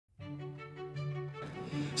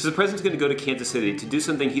So the president's going to go to Kansas City to do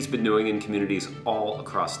something he's been doing in communities all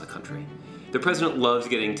across the country. The president loves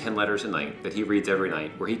getting 10 letters a night that he reads every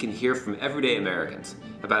night, where he can hear from everyday Americans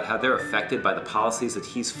about how they're affected by the policies that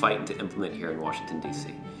he's fighting to implement here in Washington,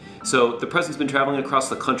 D.C. So the president's been traveling across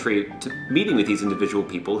the country to meeting with these individual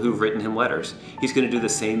people who've written him letters. He's going to do the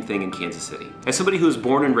same thing in Kansas City. As somebody who was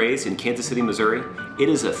born and raised in Kansas City, Missouri, it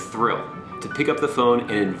is a thrill to pick up the phone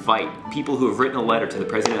and invite people who have written a letter to the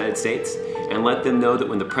President of the United States and let them know that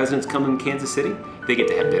when the president's coming to Kansas City, they get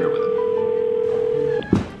to have dinner with him.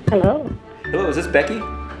 Hello. Hello, is this Becky?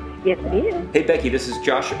 Yes, it is. Hey Becky, this is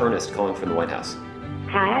Josh Earnest calling from the White House.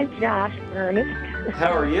 Hi, Josh Earnest.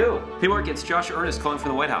 How are you? Hey Mark, it's Josh Earnest calling from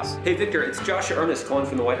the White House. Hey Victor, it's Josh Earnest calling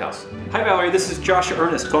from the White House. Hi Valerie, this is Josh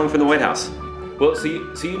Earnest calling from the White House. Well, so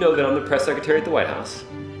you know that I'm the press secretary at the White House.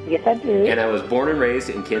 Yes, I do. And I was born and raised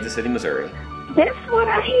in Kansas City, Missouri. That's what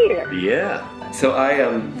I hear. Yeah. So I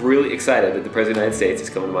am really excited that the President of the United States is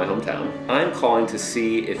coming to my hometown. I'm calling to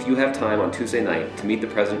see if you have time on Tuesday night to meet the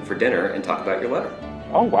President for dinner and talk about your letter.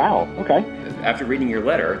 Oh, wow. Okay. After reading your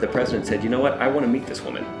letter, the President said, you know what, I want to meet this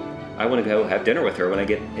woman. I want to go have dinner with her when I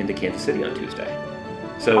get into Kansas City on Tuesday.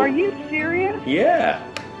 So, are you serious? Yeah.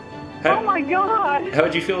 Oh my God. How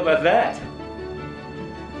would you feel about that?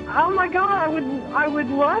 Oh my God, I would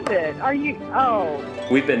love it. Are you? Oh.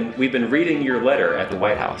 We've been reading your letter at the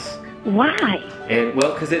White House. Why? And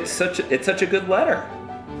well, because it's such a good letter.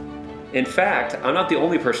 In fact, I'm not the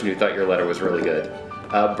only person who thought your letter was really good.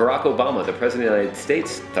 Barack Obama, the President of the United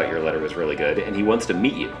States, thought your letter was really good, and he wants to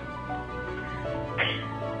meet you.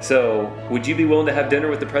 So, would you be willing to have dinner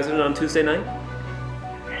with the President on Tuesday night?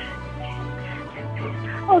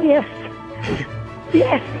 Oh, yes.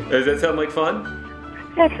 Yes. Does that sound like fun?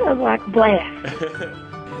 That sounds like a blast.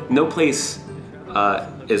 No place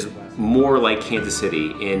is more like Kansas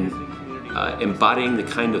City in embodying the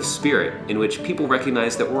kind of spirit in which people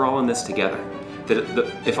recognize that we're all in this together. That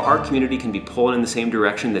if our community can be pulling in the same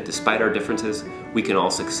direction, that despite our differences, we can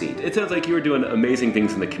all succeed. It sounds like you are doing amazing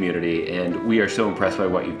things in the community, and we are so impressed by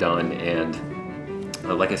what you've done. And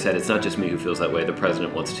like I said, it's not just me who feels that way. The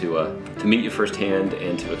President wants to meet you firsthand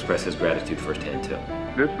and to express his gratitude firsthand too.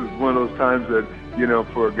 This is one of those times that, you know,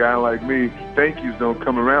 for a guy like me, thank yous don't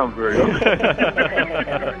come around very often.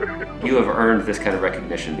 You have earned this kind of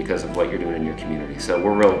recognition because of what you're doing in your community. So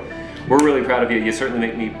we're really proud of you. You certainly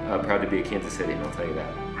make me proud to be a Kansas City, and I'll tell you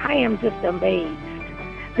that. I am just amazed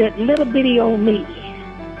that little bitty old me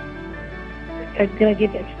is going to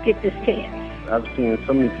get this chance. I've seen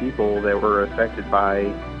so many people that were affected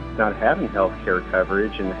by not having health care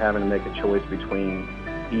coverage and having to make a choice between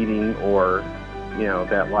eating or, you know,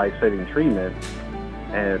 that life-saving treatment.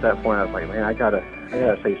 And at that point, I was like, man, I gotta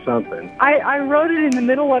say something. I wrote it in the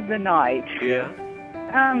middle of the night. Yeah.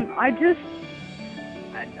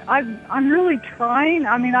 I'm really trying.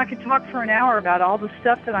 I mean, I could talk for an hour about all the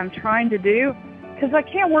stuff that I'm trying to do, because I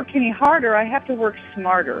can't work any harder. I have to work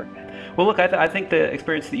smarter. Well, look, I think the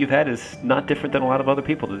experience that you've had is not different than a lot of other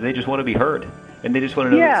people. They just want to be heard, and they just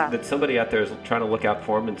want to know that somebody out there is trying to look out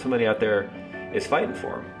for them, and somebody out there is fighting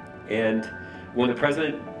for them. And when the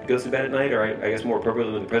President goes to bed at night, or I guess more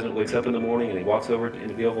appropriately, when the President wakes up in the morning and he walks over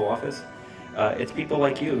into the Oval Office, it's people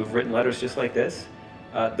like you who've written letters just like this.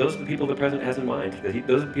 Those are the people the President has in mind.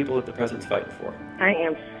 Those are the people that the President's fighting for. I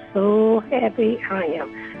am so happy. I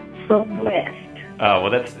am so blessed. Oh,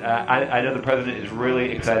 well, that's. I know the President is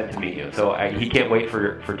really excited to meet you, so he can't wait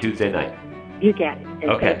for Tuesday night. You got it.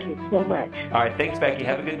 And okay. Thank you so much. All right, thanks, Becky.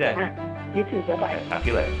 Have a good day. You too. Bye-bye. Talk to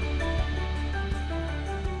you later.